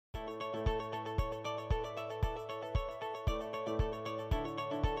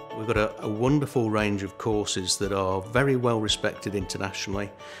We've got a wonderful range of courses that are very well respected internationally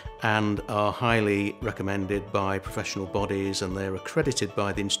and are highly recommended by professional bodies, and they're accredited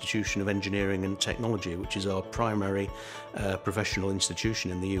by the Institution of Engineering and Technology, which is our primary professional institution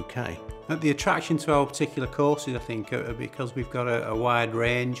in the UK. The attraction to our particular courses, I think, are because we've got a wide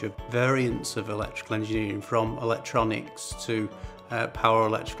range of variants of electrical engineering, from electronics to power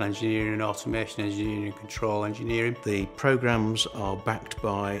electrical engineering and automation engineering and control engineering. The programmes are backed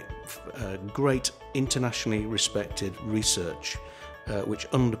by great internationally respected research which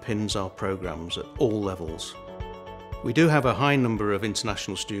underpins our programmes at all levels. We do have a high number of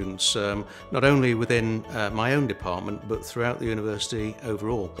international students, not only within my own department, but throughout the university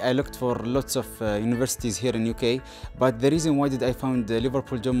overall. I looked for lots of universities here in UK, but the reason why did I found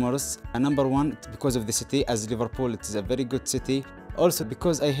Liverpool John Morris, number one, because of the city, as Liverpool it is a very good city. Also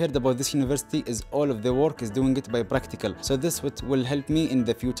because I heard about this university is all of the work is doing it by practical. So this will help me in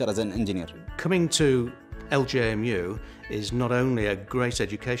the future as an engineer. Coming to LJMU is not only a great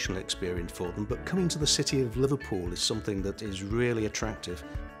educational experience for them, but coming to the city of Liverpool is something that is really attractive.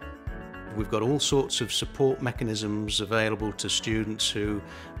 We've got all sorts of support mechanisms available to students who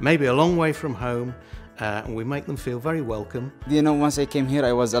may be a long way from home, and we make them feel very welcome. You know, once I came here,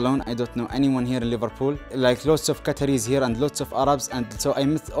 I was alone. I don't know anyone here in Liverpool. Like lots of Qataris here and lots of Arabs, and so I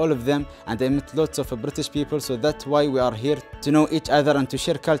met all of them, and I met lots of British people. So that's why we are here, to know each other and to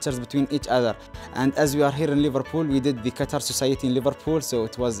share cultures between each other. And as we are here in Liverpool, we did the Qatar Society in Liverpool, so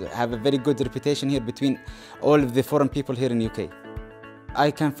it was have a very good reputation here between all of the foreign people here in UK. I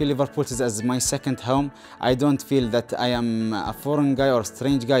can feel Liverpool as my second home. I don't feel that I am a foreign guy or a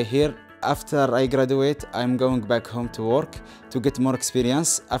strange guy here. After I graduate, I'm going back home to work to get more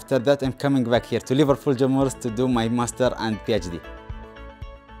experience. After that, I'm coming back here to Liverpool John Morris to do my master and PhD.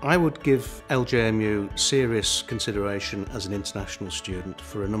 I would give LJMU serious consideration as an international student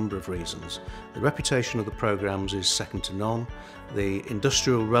for a number of reasons. The reputation of the programmes is second to none. The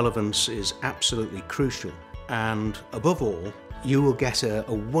industrial relevance is absolutely crucial. And above all, you will get a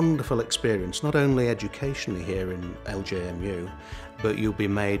wonderful experience, not only educationally here in LJMU, but you'll be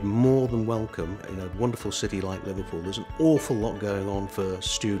made more than welcome in a wonderful city like Liverpool. There's an awful lot going on for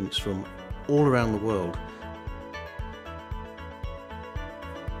students from all around the world.